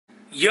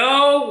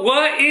Yo,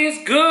 what is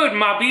good,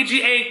 my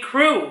BGA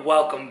crew?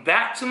 Welcome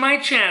back to my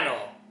channel.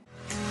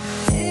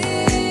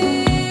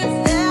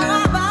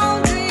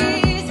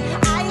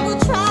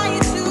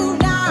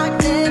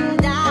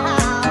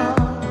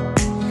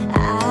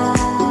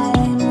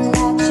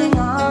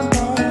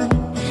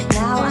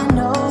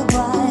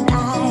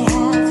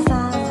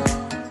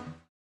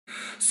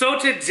 So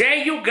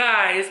today, you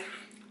guys,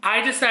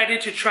 I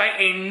decided to try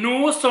a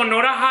new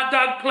Sonora hot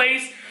dog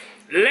place.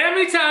 Let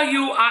me tell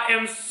you, I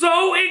am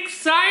so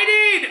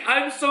excited.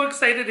 I'm so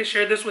excited to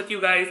share this with you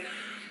guys.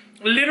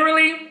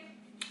 Literally,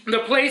 the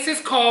place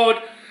is called,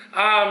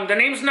 the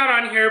name's not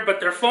on here, but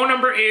their phone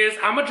number is.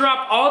 I'm gonna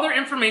drop all their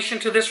information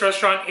to this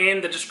restaurant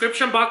in the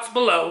description box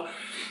below.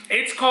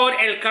 It's called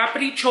El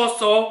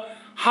Caprichoso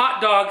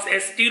Hot Dogs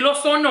Estilo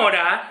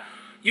Sonora.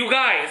 You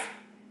guys,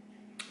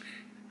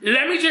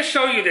 let me just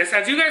show you this.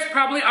 As you guys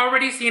probably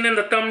already seen in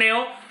the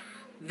thumbnail,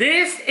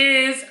 this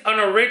is an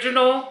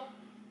original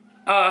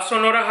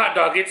Sonora hot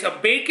dog. It's a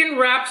bacon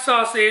wrapped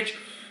sausage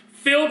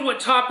filled with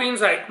toppings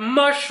like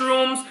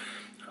mushrooms,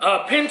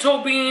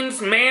 pinto beans,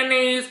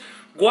 mayonnaise,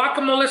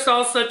 guacamole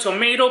salsa,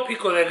 tomato,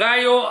 pico de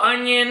gallo,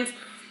 onions,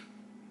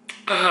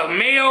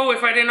 mayo,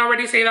 if I didn't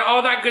already say that,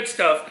 all that good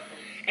stuff.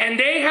 And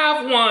they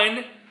have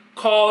one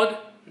called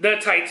the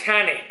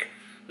Titanic.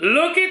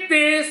 Look at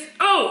this.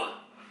 Oh,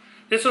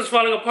 this was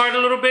falling apart a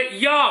little bit.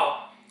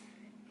 Y'all,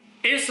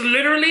 it's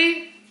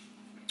literally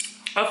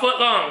a foot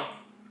long,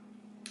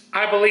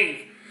 I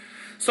believe.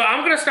 So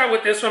I'm gonna start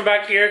with this one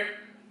back here.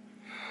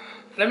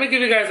 Let me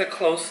give you guys a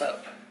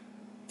close-up.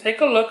 Take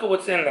a look at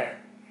what's in there.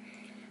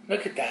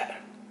 Look at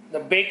that. The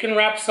bacon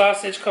wrapped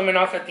sausage coming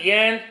off at the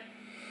end.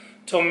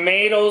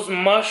 Tomatoes,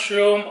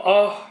 mushroom.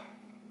 Oh,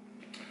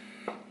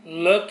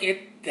 look at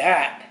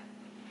that.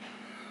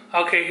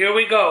 Okay, here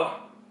we go.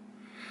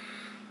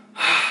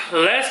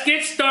 Let's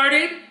get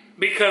started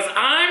because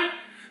I'm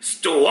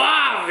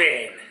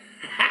starving.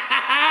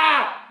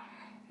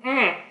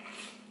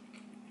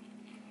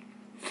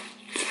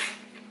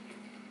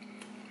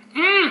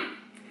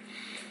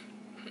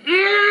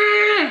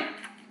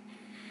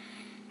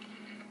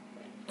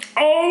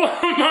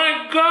 Oh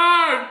my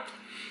God!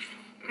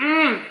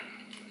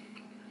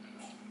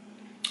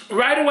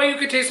 Right away you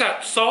can taste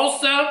that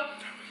salsa,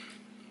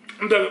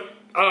 the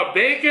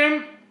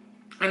bacon,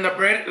 and the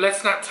bread.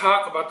 Let's not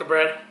talk about the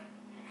bread.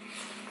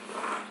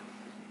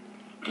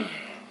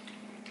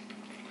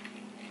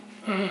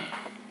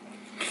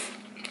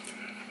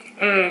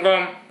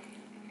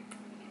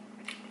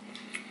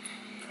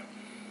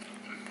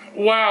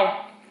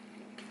 Wow.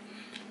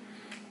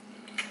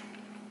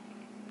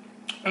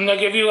 I'm gonna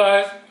give you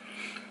guys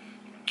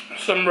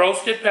some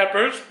roasted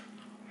peppers.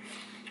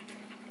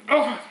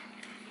 Oh.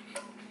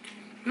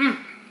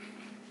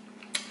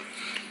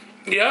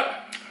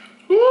 Yep.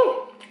 Woo.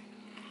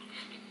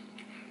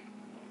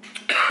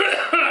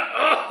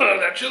 Oh,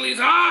 that chili's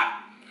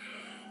hot.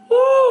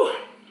 Woo.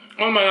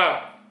 Oh my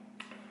God.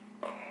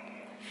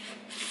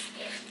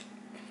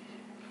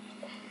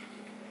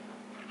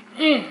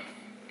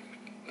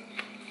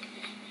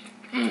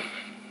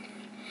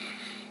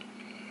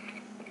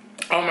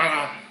 Oh my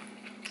God.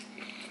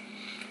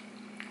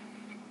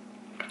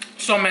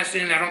 So messy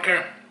and I don't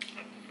care.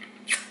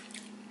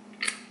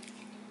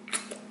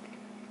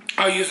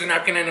 I'll use a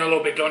napkin in a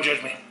little bit, don't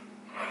judge me.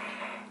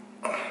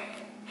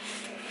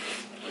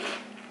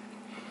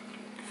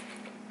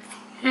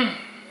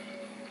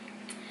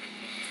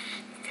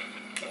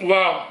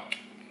 Wow.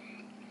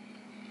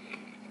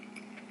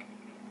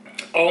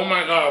 Oh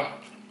my God.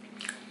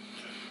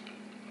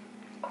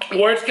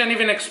 Words can't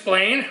even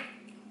explain.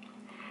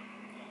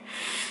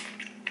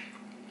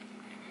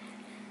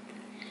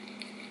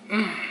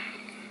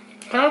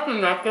 Can I have a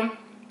napkin,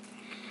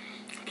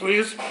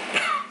 please?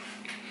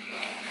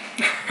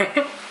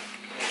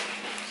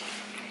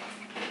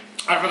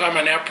 I forgot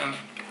my napkin.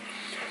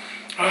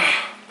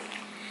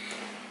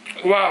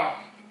 Wow.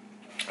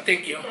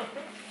 Thank you.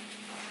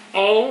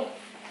 Oh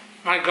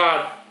my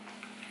God.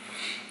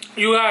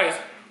 You guys,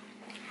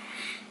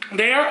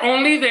 they are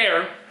only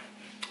there.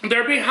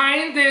 They're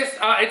behind this.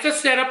 It's a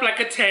setup like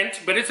a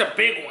tent, but it's a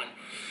big one.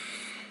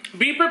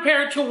 Be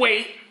prepared to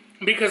wait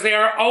because they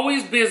are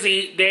always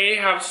busy. They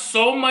have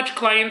so much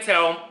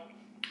clientele,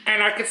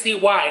 and I could see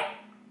why.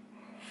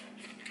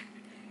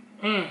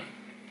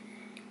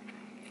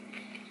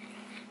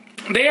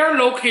 They are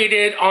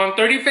located on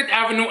 35th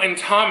Avenue in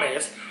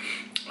Thomas,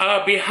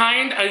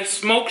 behind a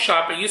smoke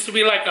shop. It used to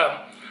be like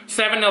a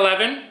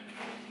 7-Eleven,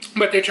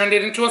 but they turned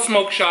it into a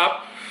smoke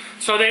shop.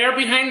 So they are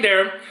behind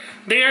there.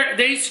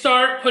 They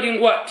start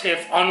putting what,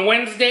 Tiff? On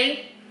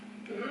Wednesday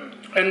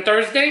and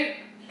Thursday?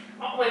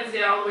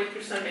 Wednesday all the way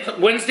through Sunday.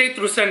 Wednesday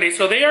through Sunday.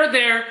 So they are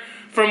there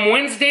from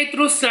Wednesday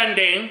through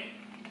Sunday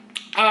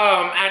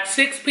at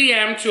 6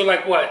 p.m. to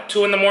like what,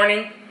 2 in the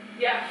morning?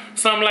 Yeah.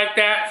 Something like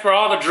that for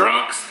all the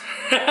drunks.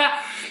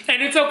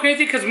 And it's so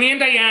crazy because me and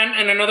Diane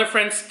and another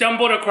friend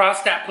stumbled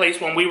across that place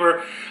when we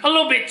were a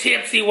little bit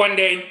tipsy one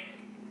day.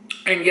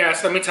 And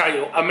yes, let me tell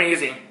you,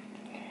 amazing.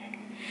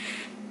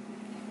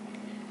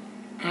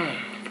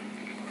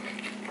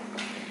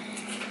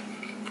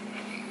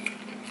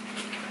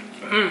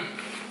 You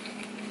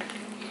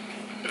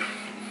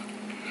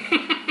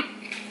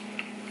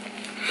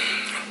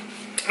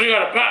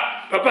gotta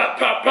pop, pop, pop,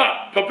 pop,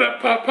 pop, pop,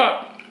 pop, pop,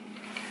 pop.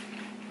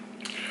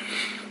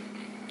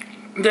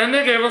 Then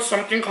they gave us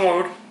something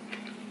called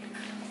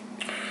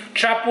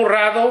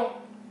champurrado,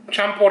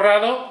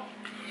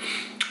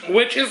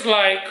 which is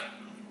like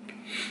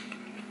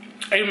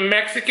a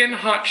Mexican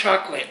hot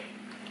chocolate,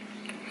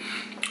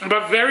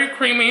 but very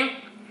creamy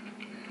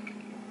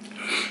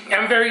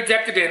and very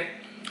decadent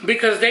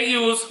because they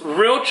use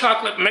real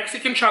chocolate,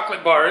 Mexican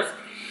chocolate bars,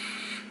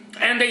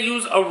 and they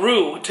use a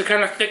roux to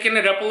kind of thicken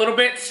it up a little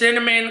bit.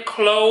 Cinnamon,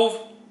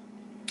 clove,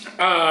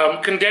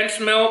 condensed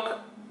milk.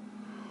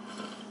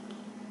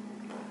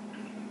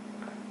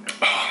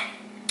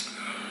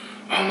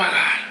 Oh my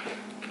God.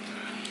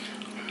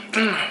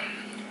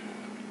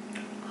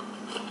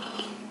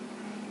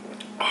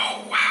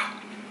 Oh wow.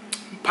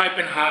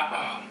 Piping hot.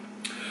 Oh.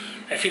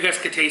 If you guys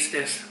could taste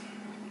this.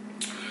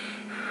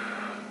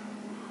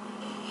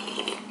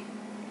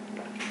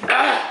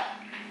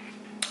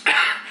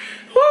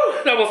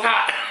 Woo, that was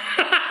hot.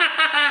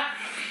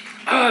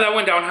 Oh, that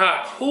went down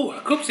hot. Ooh,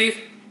 oopsies.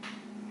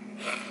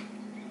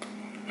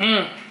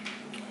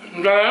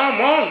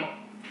 Damn,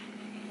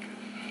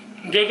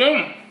 dig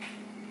in.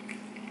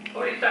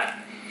 Ahorita.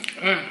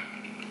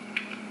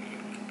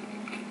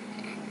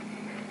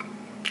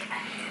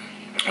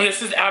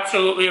 This is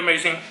absolutely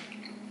amazing.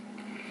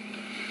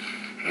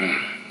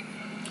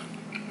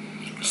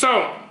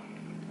 So,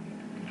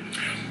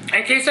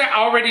 in case I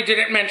already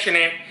didn't mention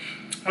it,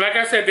 like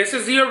I said, this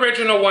is the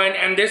original one,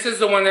 and this is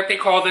the one that they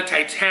call the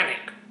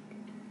Titanic.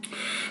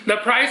 The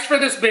price for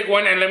this big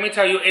one, and let me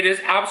tell you, it is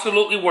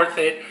absolutely worth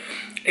it,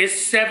 is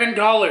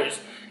 $7,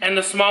 and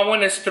the small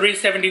one is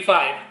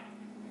 $3.75.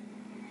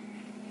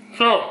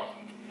 So,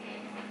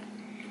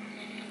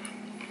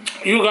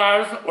 you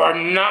guys are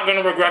not going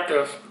to regret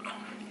this.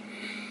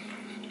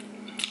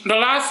 The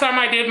last time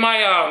I did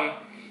my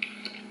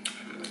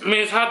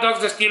mis hot dogs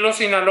de estilo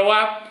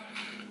Sinaloa,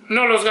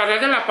 no, los agarré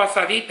de La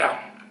Pasadita.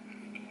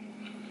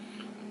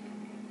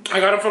 I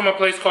got them from a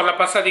place called La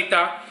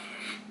Pasadita.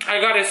 I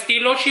got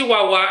estilo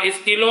Chihuahua,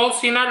 estilo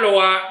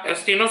Sinaloa,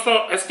 estilo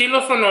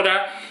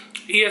Sonora,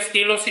 y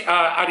estilo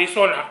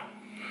Arizona.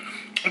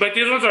 But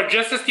these ones are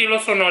just estilo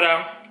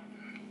Sonora.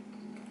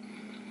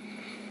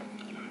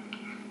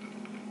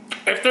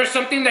 If there's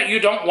something that you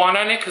don't want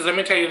on it, because let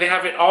me tell you, they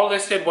have it all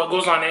listed what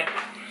goes on it.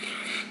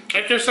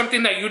 If there's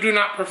something that you do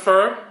not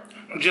prefer,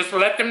 just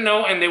let them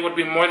know and they would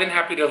be more than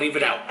happy to leave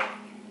it out.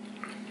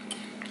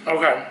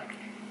 Okay.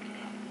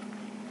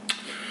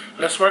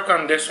 Let's work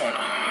on this one.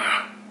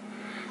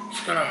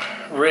 It's gonna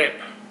rip.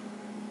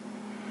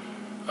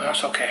 Oh,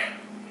 that's okay.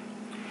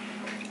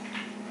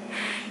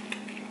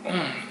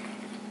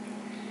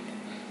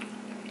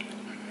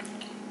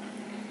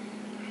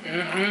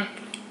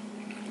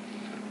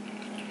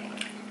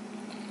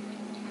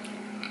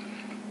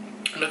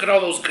 Look at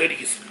all those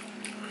goodies.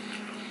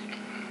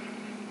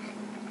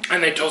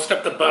 And they toast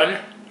up the bun.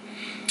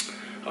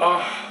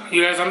 Oh,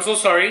 you guys, I'm so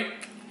sorry.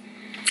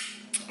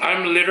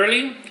 I'm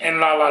literally in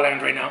La La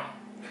Land right now.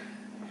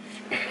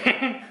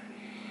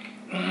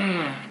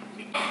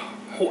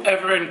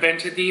 Whoever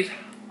invented these.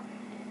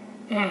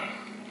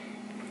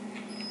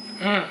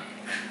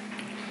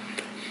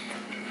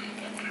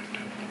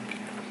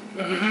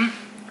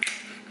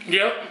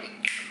 Yep.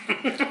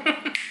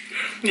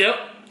 Yep.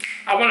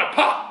 I want to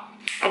pop.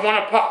 I want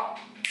to pop.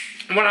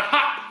 I want to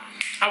hop.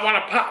 I want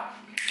to pop.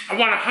 I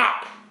want to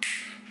hop.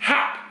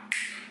 Hop.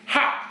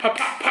 Hop. Pop,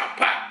 pop, pop,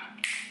 pop.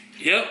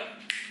 Yep.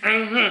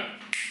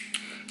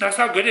 That's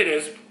how good it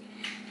is.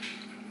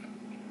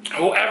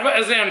 Whoever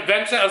is the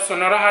inventor of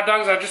Sonora hot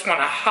dogs, I just want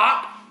to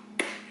hop.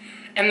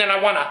 And then I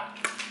want to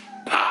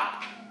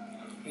pop.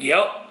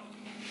 Yep.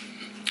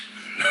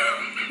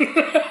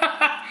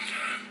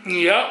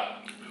 Yep.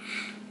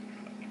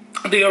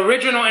 The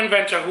original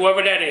inventor,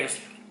 whoever that is,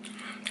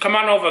 come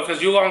on over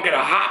because you're going to get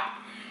a hop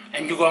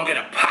and you're going to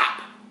get a pop.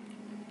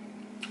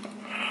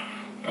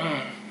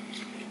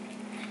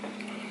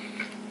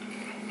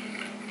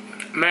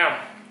 Man.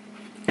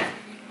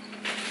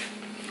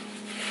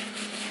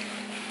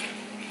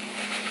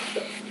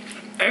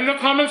 In the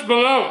comments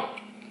below,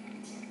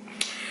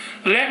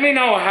 let me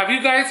know, have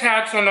you guys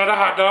had Sonora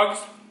hot dogs?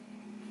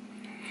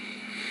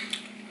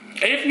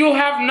 If you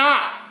have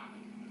not,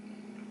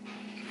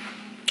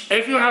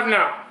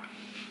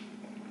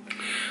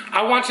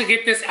 I want to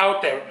get this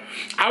out there.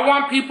 I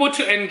want people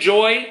to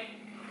enjoy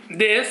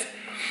this,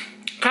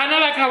 kind of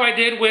like how I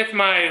did with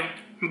my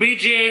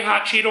BGA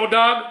hot Cheeto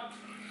dog.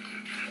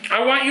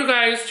 I want you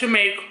guys to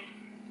make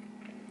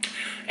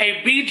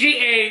a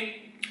BGA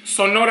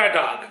Sonora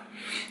dog.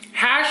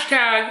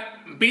 Hashtag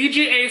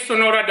BGA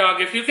Sonora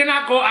dog. If you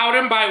cannot go out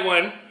and buy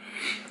one,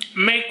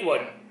 make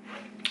one.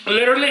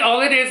 Literally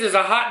all it is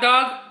a hot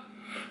dog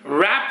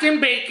wrapped in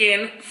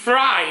bacon,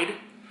 fried,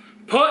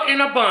 put in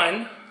a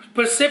bun,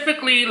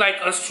 specifically like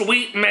a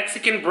sweet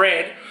Mexican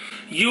bread.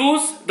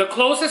 Use, the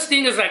closest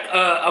thing is like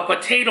a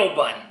potato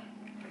bun.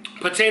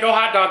 Potato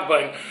hot dog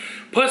bun.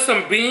 Put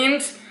some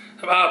beans,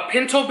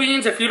 pinto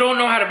beans. If you don't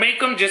know how to make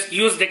them, just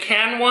use the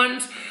canned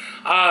ones.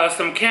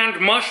 Some canned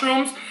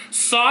mushrooms.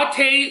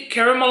 Saute,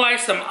 caramelize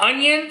some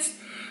onions.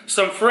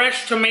 Some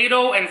fresh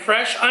tomato and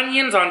fresh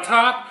onions on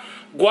top.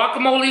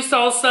 Guacamole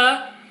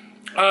salsa.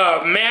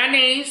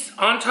 Mayonnaise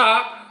on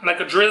top, like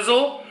a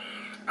drizzle.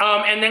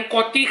 And then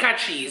cotija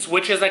cheese,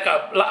 which is like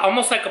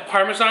almost like a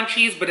Parmesan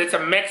cheese, but it's a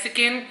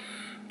Mexican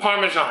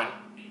Parmesan.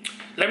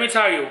 Let me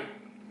tell you,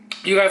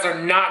 you guys are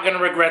not gonna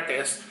regret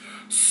this.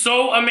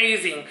 So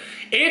amazing.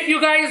 If you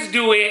guys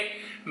do it,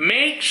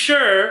 make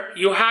sure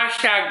you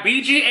hashtag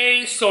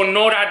BGA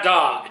Sonora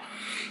Dog.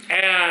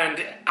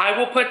 And I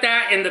will put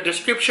that in the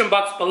description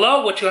box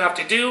below, what you have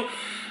to do.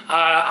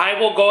 I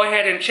will go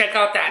ahead and check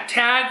out that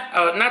tag,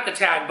 not the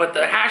tag, but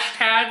the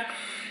hashtag,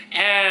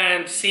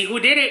 and see who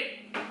did it.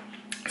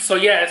 So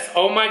yes,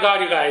 oh my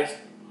God, you guys.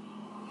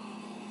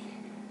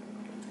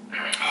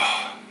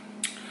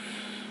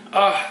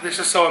 Oh, this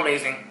is so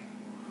amazing.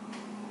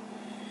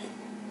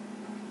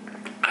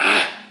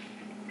 Ay,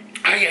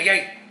 ay,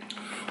 ay.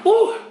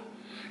 Woo,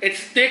 it's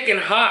thick and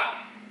hot.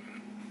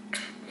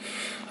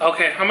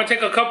 Okay, I'm gonna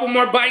take a couple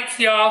more bites,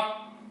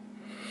 y'all.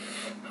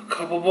 A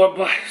couple more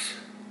bites.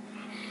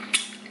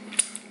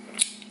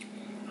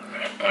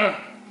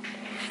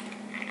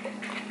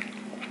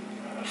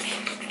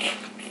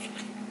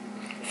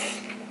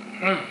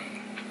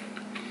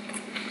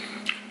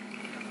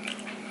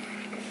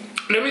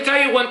 Let me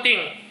tell you one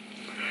thing.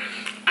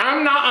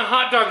 I'm not a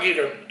hot dog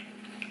eater.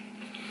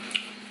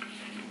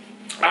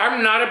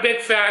 I'm not a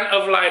big fan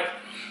of like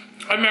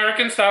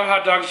American style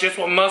hot dogs just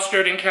with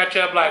mustard and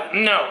ketchup. Like,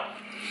 no.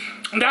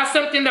 That's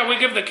something that we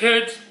give the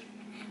kids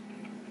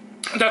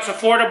that's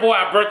affordable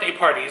at birthday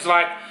parties.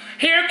 Like,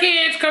 here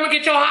kids, come and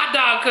get your hot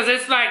dog because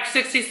it's like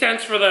 60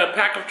 cents for the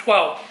pack of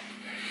 12.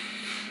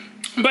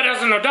 But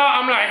as an adult,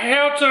 I'm like,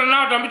 hell to the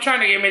no, don't be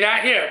trying to give me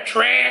that here.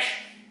 Trash.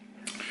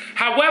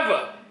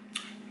 However,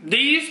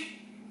 these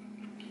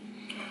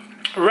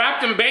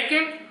wrapped in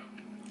bacon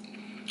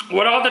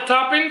with all the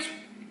toppings,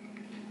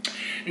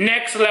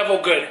 next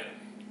level good.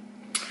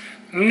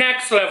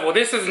 Next level.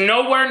 This is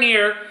nowhere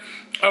near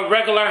a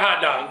regular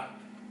hot dog.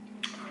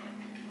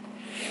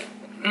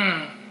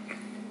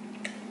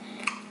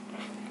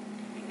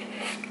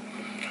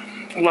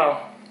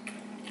 Wow.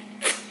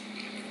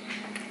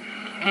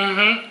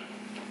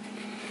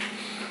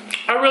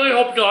 I really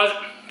hope you guys,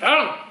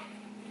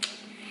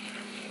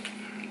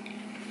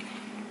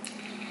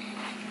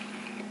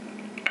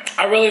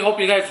 I really hope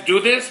you guys do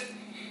this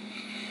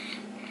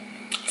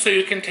so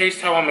you can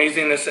taste how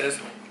amazing this is.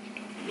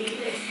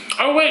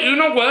 Oh wait, you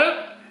know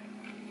what?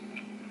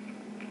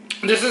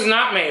 This is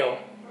not mayo.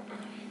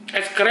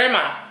 It's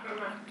crema.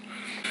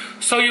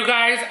 So you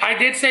guys, I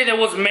did say there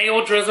was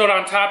mayo drizzled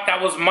on top. That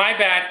was my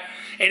bad.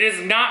 It is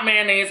not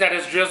mayonnaise that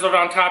is drizzled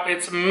on top.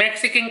 It's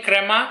Mexican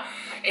crema.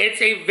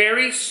 It's a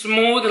very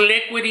smooth,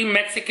 liquidy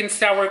Mexican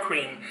sour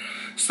cream.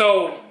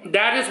 So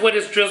that is what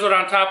is drizzled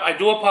on top. I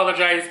do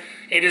apologize.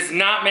 It is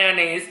not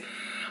mayonnaise.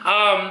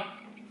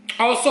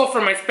 Also,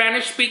 for my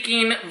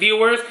Spanish-speaking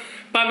viewers,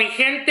 para mi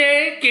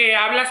gente que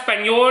habla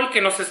español,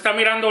 que nos está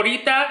mirando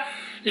ahorita,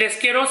 les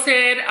quiero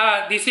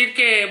decir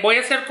que voy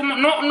a hacer como,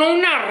 no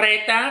una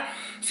reta,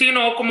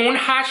 sino como un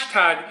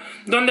hashtag,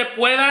 donde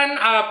puedan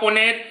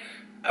poner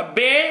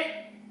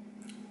B-G-A.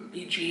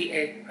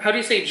 How do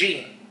you say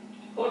G?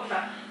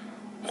 Jota.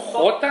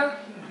 J?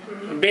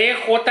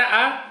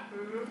 B-J-A.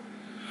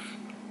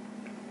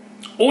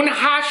 Un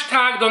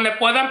hashtag donde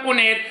puedan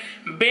poner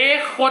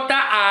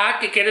BJA,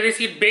 que quiere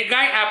decir Big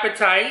Guy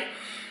Appetite.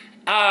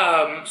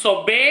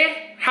 So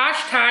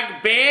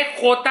hashtag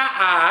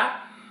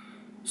BJA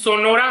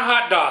Sonora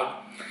Hot Dog.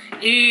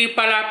 Y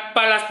para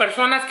las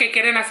personas que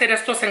quieren hacer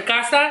estos en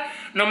casa,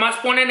 nomás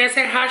ponen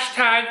ese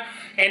hashtag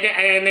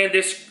en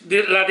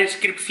la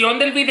descripción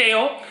del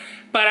video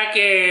para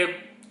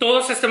que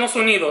todos estemos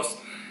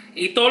unidos.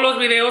 Y todos los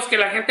videos que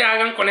la gente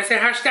hagan con ese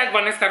hashtag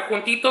van a estar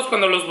juntitos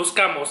cuando los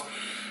buscamos.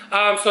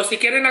 So si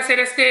quieren hacer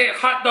este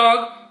hot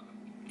dog,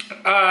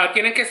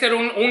 tienen que hacer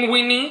un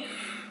weenie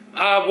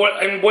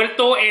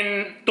envuelto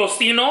en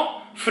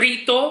tocino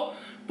frito.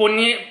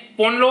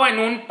 Ponlo en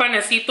un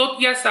panecito,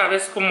 ya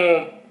sabes,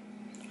 como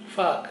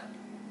fuck.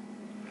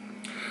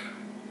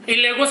 Y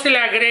luego se le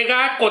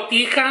agrega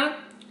cotija,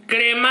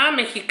 crema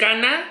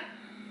mexicana,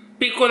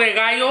 pico de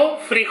gallo,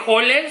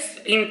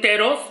 frijoles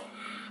enteros,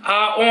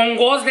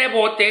 hongos de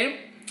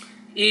bote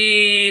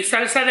y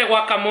salsa de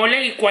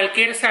guacamole y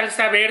cualquier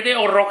salsa verde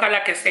o roja,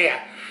 la que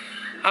sea.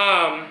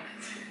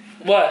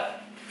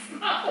 What?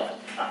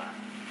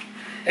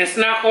 It's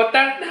not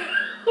jota?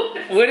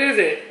 What is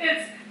it?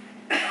 It's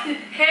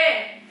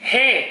hey.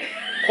 Hey.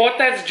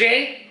 Jota is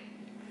J?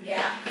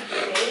 Yeah.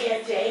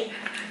 J, J.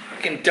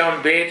 Fucking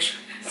dumb bitch.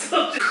 Esta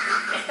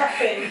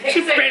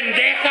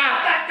Pendeja.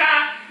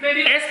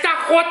 Esta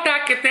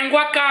J que tengo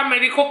acá me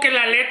dijo que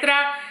la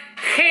letra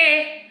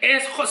G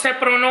se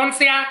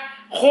pronuncia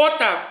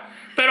J.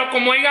 Pero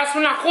como ella es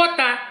una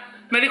J,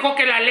 me dijo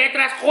que la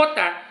letra es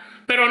J.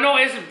 Pero no,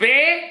 es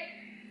B,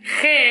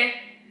 G,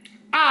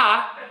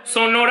 A,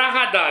 Sonora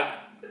Hot Dog.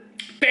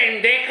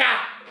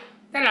 Pendeja.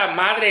 De la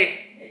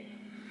madre.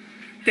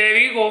 Te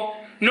digo,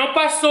 no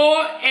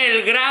pasó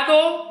el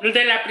grado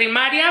de la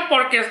primaria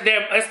porque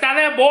está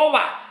de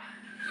boba.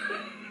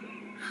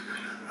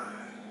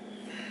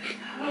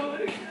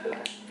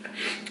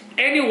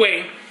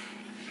 Anyway,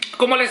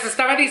 como les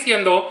estaba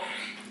diciendo,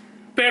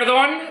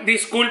 perdón,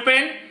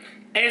 disculpen,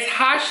 es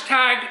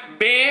hashtag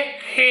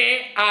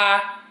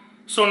BGA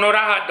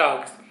Sonora Hot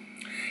Dogs.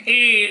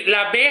 Y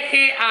la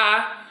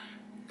BGA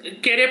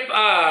quiere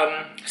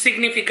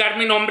significar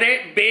mi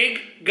nombre,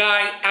 Big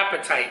Guy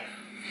Appetite.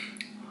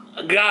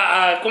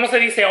 ¿Cómo se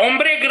dice?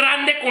 Hombre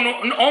grande con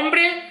un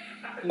hombre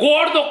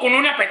gordo con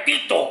un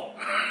apetito.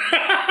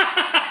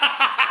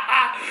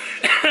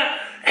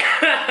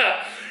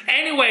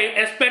 Anyway,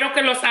 espero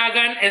que los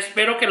hagan,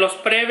 espero que los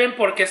prueben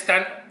porque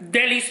están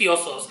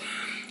deliciosos.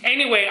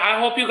 Anyway, I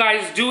hope you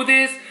guys do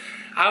this.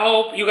 I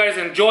hope you guys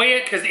enjoy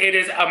it because it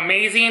is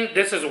amazing.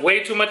 This is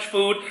way too much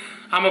food.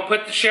 I'm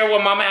gonna share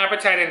with Mama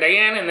Appetite and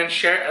Diane and then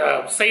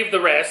save the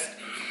rest.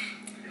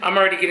 I'm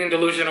already getting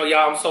delusional,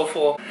 y'all. I'm so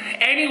full.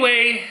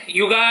 Anyway,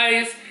 you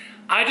guys,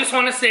 I just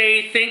want to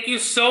say thank you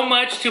so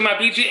much to my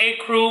BGA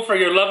crew for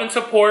your love and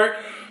support.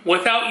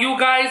 Without you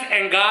guys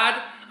and God,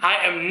 I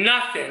am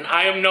nothing.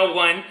 I am no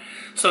one.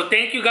 So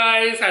thank you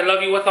guys. I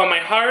love you with all my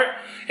heart.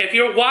 If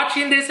you're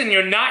watching this and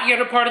you're not yet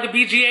a part of the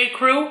BGA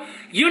crew,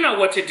 you know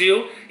what to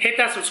do. Hit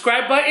that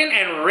subscribe button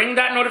and ring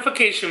that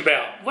notification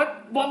bell.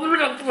 What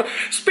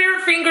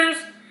spirit fingers?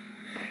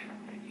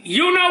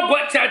 You know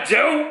what to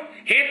do.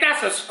 Hit that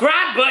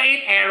subscribe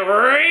button and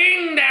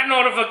ring that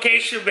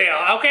notification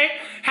bell, okay?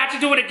 Had to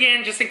do it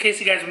again just in case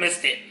you guys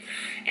missed it.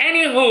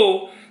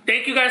 Anywho,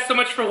 thank you guys so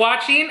much for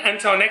watching.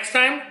 Until next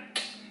time,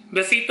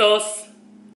 besitos.